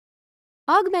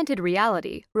Augmented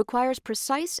reality requires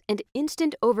precise and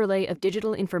instant overlay of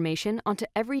digital information onto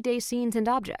everyday scenes and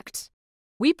objects.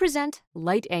 We present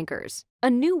LightAnchors,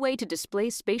 a new way to display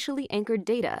spatially anchored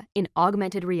data in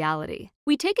augmented reality.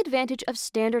 We take advantage of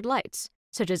standard lights,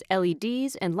 such as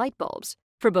LEDs and light bulbs,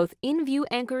 for both in-view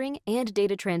anchoring and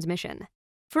data transmission.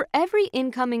 For every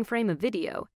incoming frame of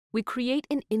video, we create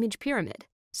an image pyramid,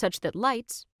 such that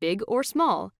lights, big or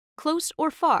small, close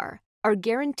or far, are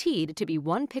guaranteed to be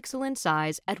 1 pixel in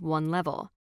size at one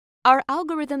level. Our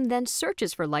algorithm then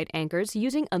searches for light anchors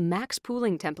using a max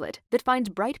pooling template that finds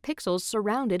bright pixels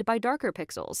surrounded by darker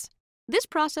pixels. This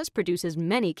process produces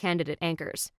many candidate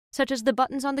anchors, such as the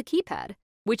buttons on the keypad,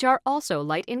 which are also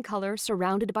light in color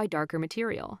surrounded by darker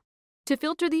material. To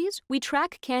filter these, we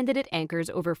track candidate anchors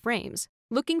over frames,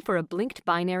 looking for a blinked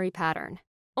binary pattern.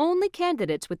 Only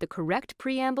candidates with the correct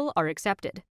preamble are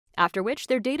accepted, after which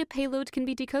their data payload can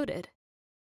be decoded.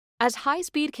 As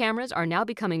high-speed cameras are now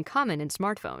becoming common in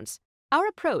smartphones, our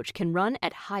approach can run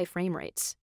at high frame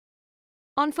rates.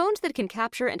 On phones that can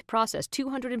capture and process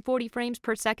 240 frames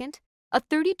per second, a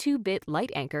 32-bit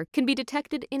light anchor can be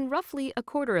detected in roughly a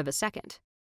quarter of a second.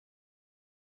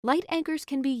 Light anchors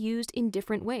can be used in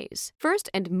different ways. First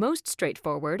and most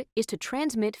straightforward is to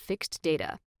transmit fixed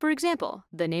data. For example,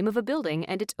 the name of a building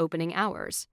and its opening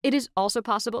hours. It is also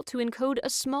possible to encode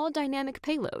a small dynamic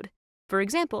payload. For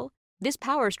example, this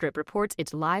power strip reports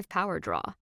its live power draw.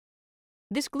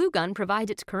 This glue gun provides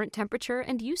its current temperature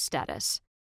and use status.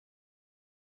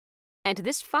 And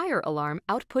this fire alarm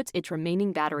outputs its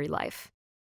remaining battery life.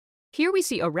 Here we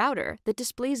see a router that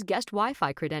displays guest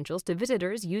Wi-Fi credentials to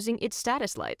visitors using its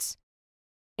status lights,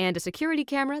 and a security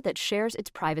camera that shares its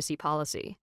privacy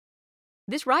policy.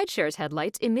 This rideshare's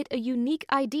headlights emit a unique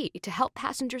ID to help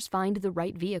passengers find the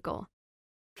right vehicle.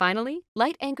 Finally,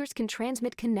 light anchors can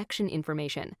transmit connection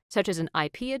information, such as an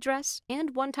IP address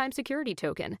and one-time security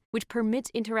token, which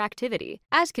permits interactivity,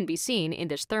 as can be seen in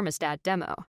this thermostat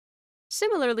demo.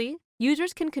 Similarly,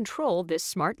 users can control this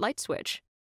smart light switch.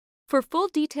 For full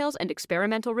details and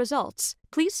experimental results,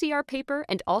 please see our paper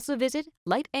and also visit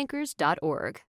lightanchors.org.